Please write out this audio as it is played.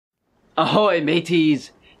Ahoy,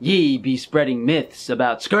 mateys! Ye be spreading myths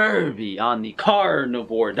about scurvy on the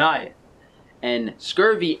carnivore diet. And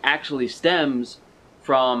scurvy actually stems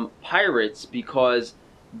from pirates because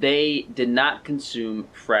they did not consume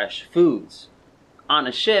fresh foods. On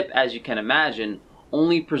a ship, as you can imagine,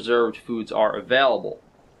 only preserved foods are available.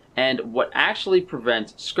 And what actually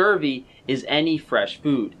prevents scurvy is any fresh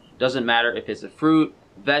food. Doesn't matter if it's a fruit,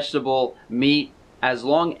 vegetable, meat, as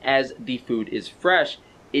long as the food is fresh,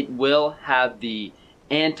 it will have the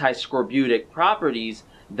anti-scorbutic properties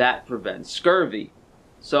that prevent scurvy.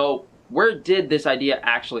 So, where did this idea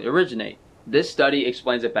actually originate? This study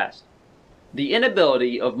explains it best. The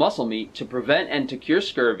inability of muscle meat to prevent and to cure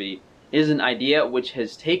scurvy is an idea which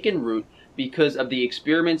has taken root because of the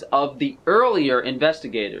experiments of the earlier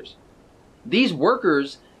investigators. These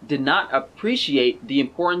workers did not appreciate the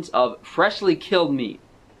importance of freshly killed meat,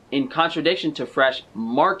 in contradiction to fresh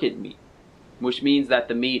market meat, which means that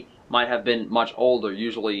the meat might have been much older,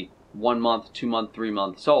 usually 1 month, 2 month, 3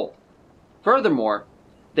 months old. Furthermore,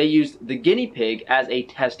 they used the guinea pig as a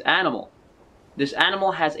test animal. This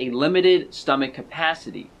animal has a limited stomach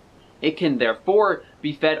capacity. It can therefore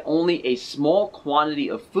be fed only a small quantity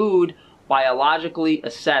of food biologically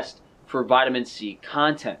assessed for vitamin C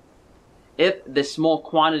content. If this small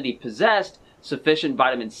quantity possessed sufficient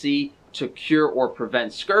vitamin C to cure or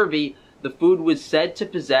prevent scurvy, the food was said to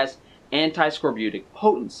possess anti-scorbutic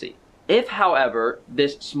potency. If, however,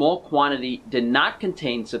 this small quantity did not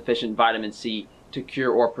contain sufficient vitamin C to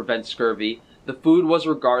cure or prevent scurvy, the food was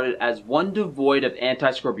regarded as one devoid of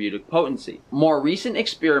anti-scorbutic potency. More recent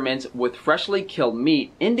experiments with freshly killed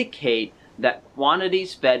meat indicate that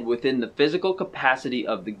quantities fed within the physical capacity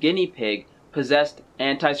of the guinea pig possessed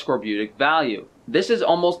anti-scorbutic value. This is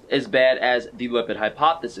almost as bad as the lipid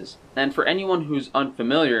hypothesis. And for anyone who's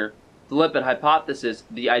unfamiliar, the lipid hypothesis,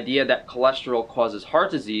 the idea that cholesterol causes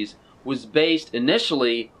heart disease, was based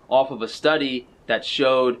initially off of a study that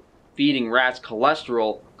showed feeding rats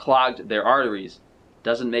cholesterol clogged their arteries.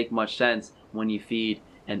 Doesn't make much sense when you feed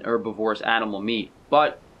an herbivorous animal meat.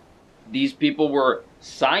 But these people were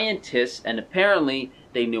scientists and apparently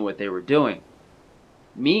they knew what they were doing.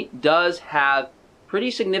 Meat does have pretty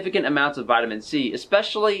significant amounts of vitamin C,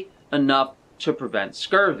 especially enough to prevent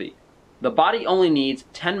scurvy. The body only needs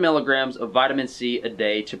 10 milligrams of vitamin C a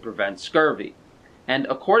day to prevent scurvy. And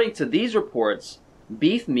according to these reports,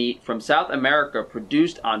 beef meat from South America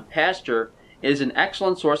produced on pasture is an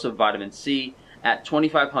excellent source of vitamin C at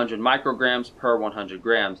 2,500 micrograms per 100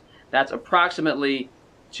 grams. That's approximately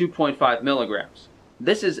 2.5 milligrams.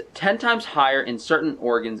 This is 10 times higher in certain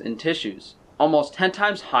organs and tissues, almost 10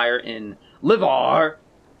 times higher in liver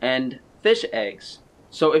and fish eggs.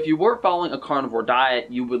 So if you were following a carnivore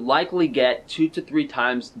diet, you would likely get 2 to 3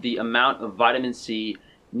 times the amount of vitamin C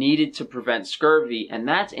needed to prevent scurvy, and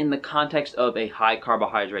that's in the context of a high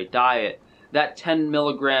carbohydrate diet. That 10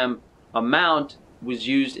 milligram amount was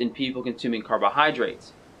used in people consuming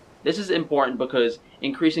carbohydrates. This is important because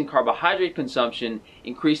increasing carbohydrate consumption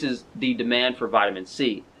increases the demand for vitamin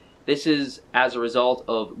C. This is as a result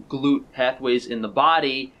of GLUT pathways in the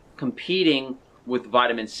body competing with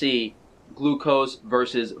vitamin C, glucose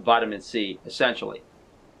versus vitamin C, essentially.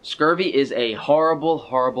 Scurvy is a horrible,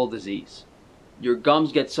 horrible disease. Your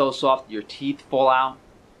gums get so soft, your teeth fall out,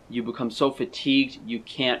 you become so fatigued you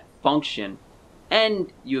can't function,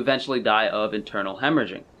 and you eventually die of internal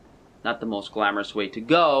hemorrhaging. Not the most glamorous way to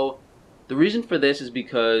go. The reason for this is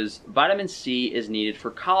because vitamin C is needed for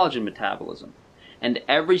collagen metabolism, and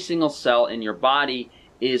every single cell in your body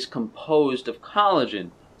is composed of collagen,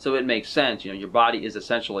 so it makes sense. Your body is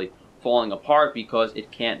essentially falling apart because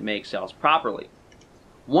it can't make cells properly.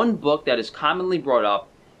 One book that is commonly brought up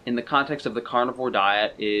in the context of the carnivore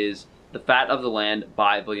diet is The Fat of the Land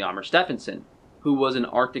by Vilhjalmur Stefansson, who was an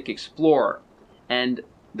Arctic explorer. And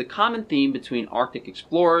the common theme between Arctic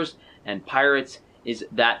explorers and pirates is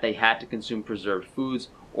that they had to consume preserved foods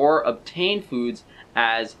or obtain foods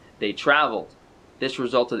as they traveled. This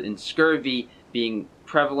resulted in scurvy being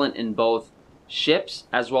prevalent in both ships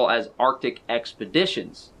as well as Arctic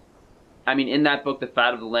expeditions. I mean, in that book, The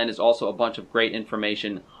Fat of the Land, is also a bunch of great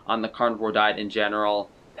information on the carnivore diet in general,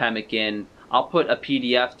 pemmican. I'll put a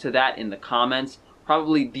PDF to that in the comments.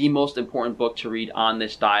 Probably the most important book to read on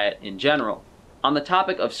this diet in general. On the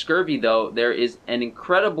topic of scurvy, though, there is an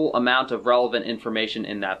incredible amount of relevant information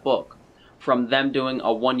in that book. From them doing a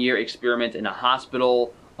 1-year experiment in a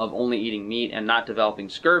hospital of only eating meat and not developing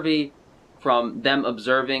scurvy, from them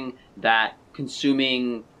observing that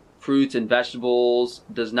consuming fruits and vegetables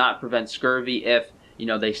does not prevent scurvy if,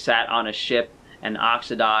 they sat on a ship and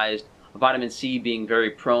oxidized, vitamin C being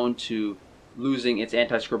very prone to losing its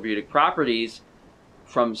anti-scorbutic properties,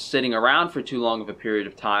 from sitting around for too long of a period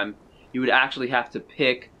of time, you would actually have to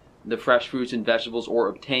pick the fresh fruits and vegetables or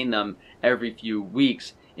obtain them every few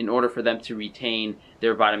weeks in order for them to retain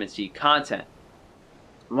their vitamin C content.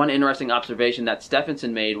 One interesting observation that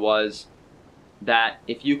Stephenson made was that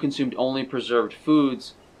if you consumed only preserved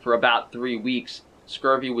foods for about 3 weeks,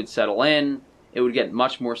 scurvy would settle in. It would get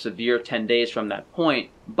much more severe 10 days from that point,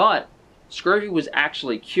 but scurvy was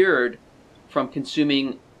actually cured from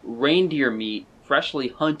consuming reindeer meat freshly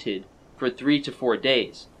hunted for 3 to 4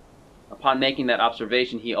 days. Upon making that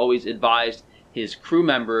observation, he always advised his crew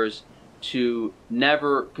members to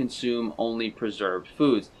never consume only preserved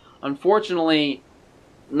foods. Unfortunately,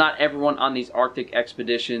 not everyone on these Arctic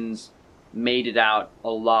expeditions made it out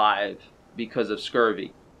alive because of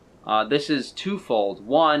scurvy. This is twofold.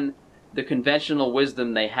 One, the conventional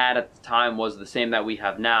wisdom they had at the time was the same that we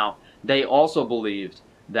have now. They also believed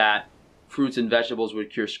that fruits and vegetables would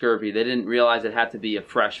cure scurvy. They didn't realize it had to be a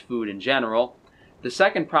fresh food in general. The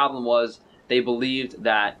second problem was they believed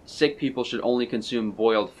that sick people should only consume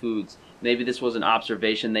boiled foods. Maybe this was an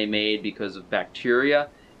observation they made because of bacteria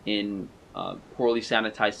in a poorly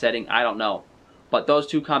sanitized setting. I don't know. But those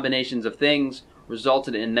two combinations of things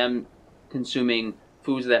resulted in them consuming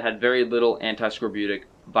foods that had very little antiscorbutic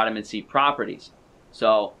vitamin C properties.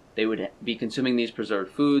 So they would be consuming these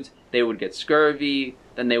preserved foods, they would get scurvy,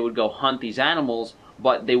 then they would go hunt these animals,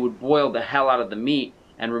 but they would boil the hell out of the meat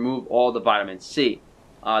and remove all the vitamin C.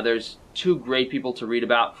 There's two great people to read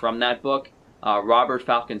about from that book, Robert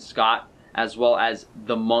Falcon Scott, as well as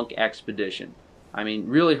the Monk Expedition. I mean,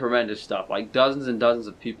 really horrendous stuff. Like dozens and dozens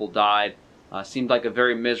of people died. Seemed like a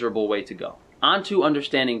very miserable way to go. On to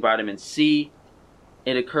understanding vitamin C.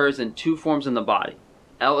 It occurs in two forms in the body,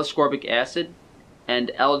 L-ascorbic acid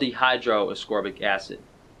and L-dehydroascorbic acid.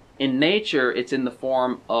 In nature, it's in the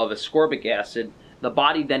form of ascorbic acid. The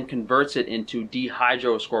body then converts it into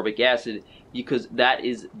dehydroascorbic acid because that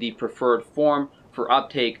is the preferred form for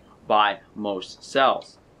uptake by most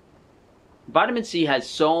cells. Vitamin C has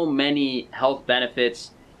so many health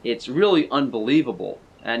benefits, it's really unbelievable.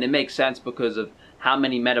 And it makes sense because of how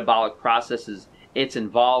many metabolic processes it's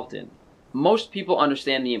involved in. Most people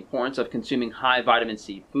understand the importance of consuming high vitamin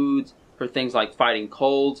C foods for things like fighting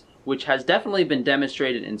colds, which has definitely been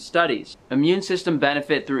demonstrated in studies. Immune system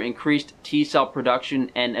benefit through increased T cell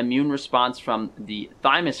production and immune response from the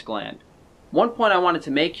thymus gland. One point I wanted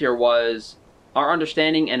to make here was our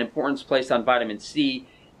understanding and importance placed on vitamin C.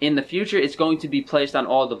 In the future, it's going to be placed on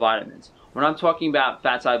all the vitamins. When I'm talking about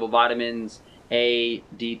fat-soluble vitamins, A,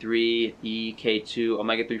 D3, E, K2,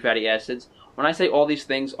 omega-3 fatty acids, when I say all these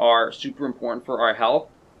things are super important for our health,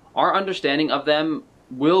 our understanding of them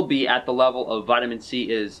will be at the level of vitamin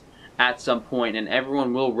C is at some point, and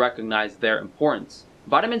everyone will recognize their importance.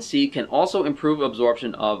 Vitamin C can also improve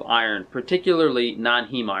absorption of iron, particularly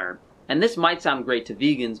non-heme iron. And this might sound great to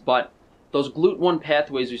vegans, but those GLUT1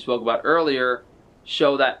 pathways we spoke about earlier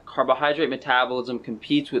show that carbohydrate metabolism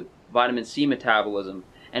competes with vitamin C metabolism,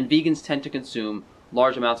 and vegans tend to consume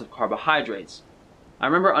large amounts of carbohydrates. I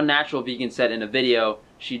remember Unnatural Vegan said in a video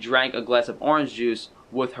she drank a glass of orange juice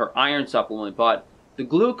with her iron supplement, but the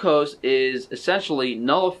glucose is essentially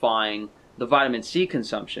nullifying the vitamin C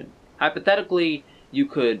consumption. Hypothetically, you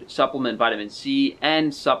could supplement vitamin C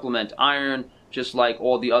and supplement iron, just like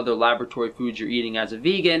all the other laboratory foods you're eating as a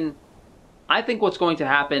vegan. I think what's going to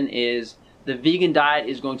happen is the vegan diet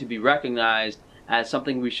is going to be recognized as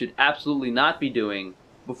something we should absolutely not be doing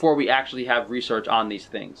before we actually have research on these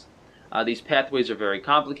things. These pathways are very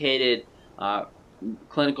complicated.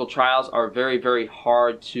 Clinical trials are very, very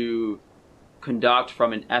hard to conduct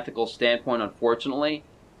from an ethical standpoint, unfortunately.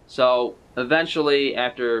 So eventually,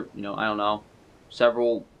 after, I don't know,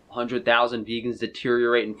 several 100,000 vegans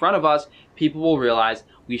deteriorate in front of us, people will realize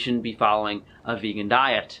we shouldn't be following a vegan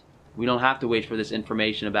diet. We don't have to wait for this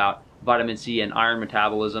information about vitamin C and iron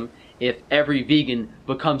metabolism if every vegan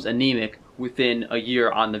becomes anemic within a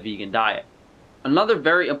year on the vegan diet. Another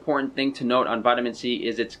very important thing to note on vitamin C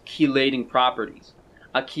is its chelating properties.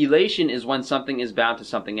 A chelation is when something is bound to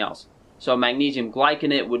something else. So magnesium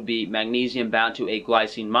glycinate would be magnesium bound to a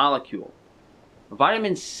glycine molecule.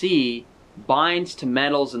 Vitamin C binds to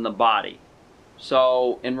metals in the body.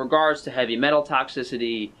 So in regards to heavy metal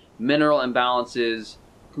toxicity, mineral imbalances,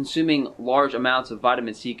 consuming large amounts of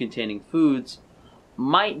vitamin C containing foods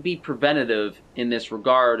might be preventative in this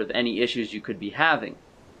regard of any issues you could be having.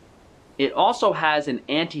 It also has an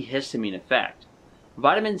antihistamine effect.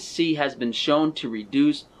 Vitamin C has been shown to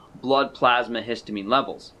reduce blood plasma histamine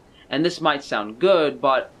levels. And this might sound good,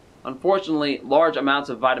 but unfortunately, large amounts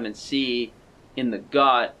of vitamin C in the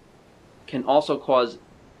gut can also cause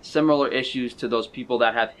similar issues to those people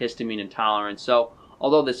that have histamine intolerance. So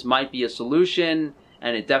although this might be a solution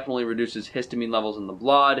and it definitely reduces histamine levels in the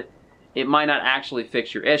blood, it might not actually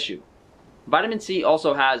fix your issue. Vitamin C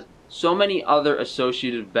also has so many other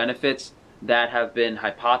associated benefits that have been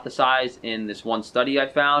hypothesized in this one study I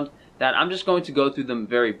found that I'm just going to go through them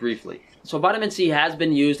very briefly. So vitamin C has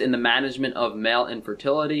been used in the management of male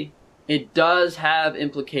infertility. It does have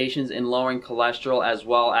implications in lowering cholesterol as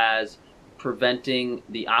well as preventing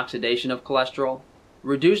the oxidation of cholesterol.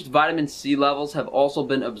 Reduced vitamin C levels have also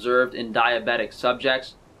been observed in diabetic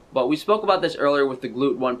subjects, but we spoke about this earlier with the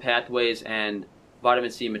GLUT1 pathways and vitamin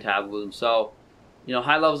C metabolism. So,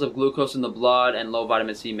 high levels of glucose in the blood and low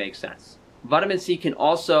vitamin C makes sense. Vitamin C can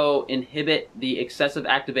also inhibit the excessive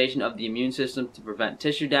activation of the immune system to prevent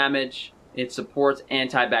tissue damage. It supports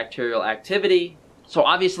antibacterial activity. So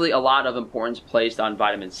obviously a lot of importance placed on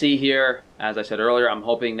vitamin C here. As I said earlier, I'm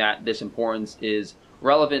hoping that this importance is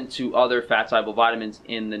relevant to other fat-soluble vitamins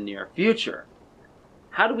in the near future.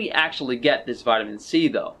 How do we actually get this vitamin C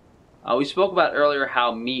though? We spoke about earlier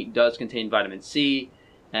how meat does contain vitamin C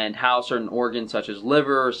and how certain organs such as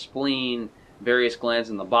liver, spleen, various glands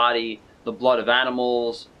in the body, the blood of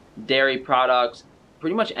animals, dairy products,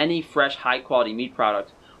 pretty much any fresh high-quality meat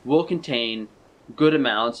product will contain good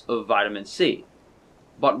amounts of vitamin C.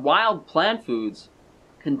 But wild plant foods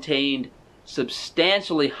contained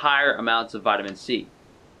substantially higher amounts of vitamin C.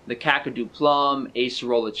 The Kakadu plum,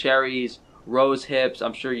 acerola cherries, rose hips,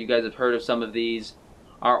 I'm sure you guys have heard of some of these,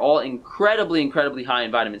 are all incredibly high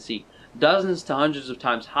in vitamin C, dozens to hundreds of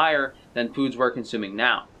times higher than foods we're consuming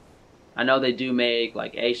now. I know they do make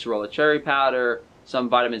like acerola cherry powder, some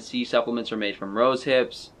vitamin C supplements are made from rose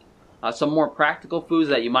hips. Some more practical foods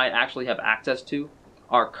that you might actually have access to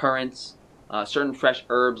are currants. Certain fresh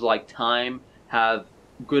herbs like thyme have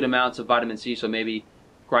good amounts of vitamin C, so maybe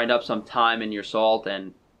grind up some thyme in your salt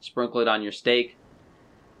and sprinkle it on your steak.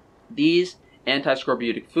 These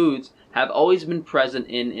anti-scorbutic foods have always been present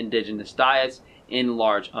in indigenous diets in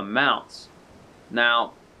large amounts.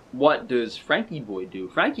 Now, what does Frankie Boy do?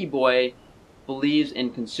 Frankie Boy believes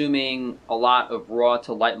in consuming a lot of raw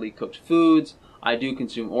to lightly cooked foods. I do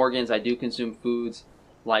consume organs. I do consume foods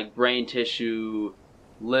like brain tissue,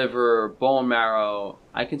 liver, bone marrow.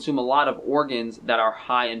 I consume a lot of organs that are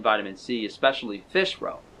high in vitamin C, especially fish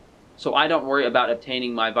roe. So I don't worry about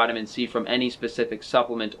obtaining my vitamin C from any specific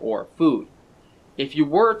supplement or food. If you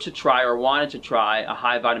were to try or wanted to try a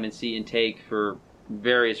high vitamin C intake for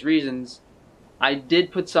various reasons, I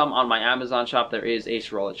did put some on my Amazon shop. There is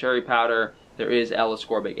acerola cherry powder. There is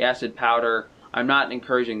L-ascorbic acid powder. I'm not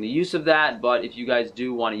encouraging the use of that, but if you guys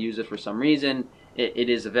do want to use it for some reason, it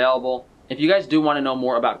is available. If you guys do want to know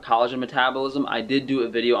more about collagen metabolism, I did do a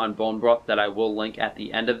video on bone broth that I will link at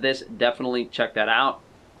the end of this. Definitely check that out.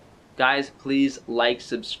 Guys, please like,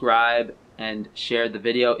 subscribe, and share the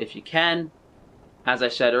video if you can. As I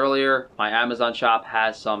said earlier, my Amazon shop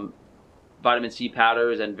has some vitamin C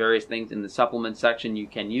powders and various things in the supplement section you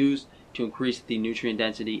can use to increase the nutrient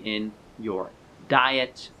density in your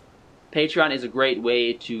diet. Patreon is a great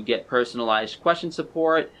way to get personalized question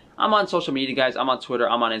support. I'm on social media, guys. I'm on Twitter.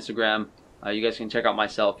 I'm on Instagram. You guys can check out my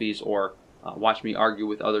selfies or watch me argue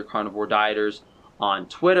with other carnivore dieters on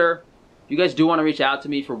Twitter. If you guys do want to reach out to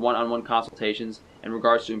me for one-on-one consultations in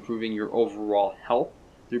regards to improving your overall health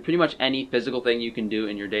through pretty much any physical thing you can do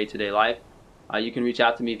in your day-to-day life, you can reach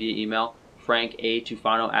out to me via email,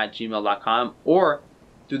 frankatufano@gmail.com, or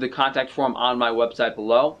through the contact form on my website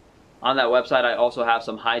below. On that website, I also have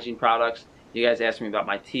some hygiene products. You guys asked me about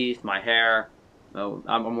my teeth, my hair.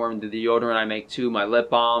 I'm wearing the deodorant I make too, my lip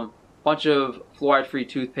balm, bunch of fluoride-free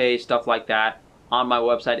toothpaste, stuff like that on my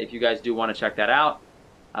website if you guys do want to check that out.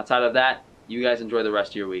 Outside of that, you guys enjoy the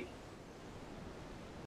rest of your week.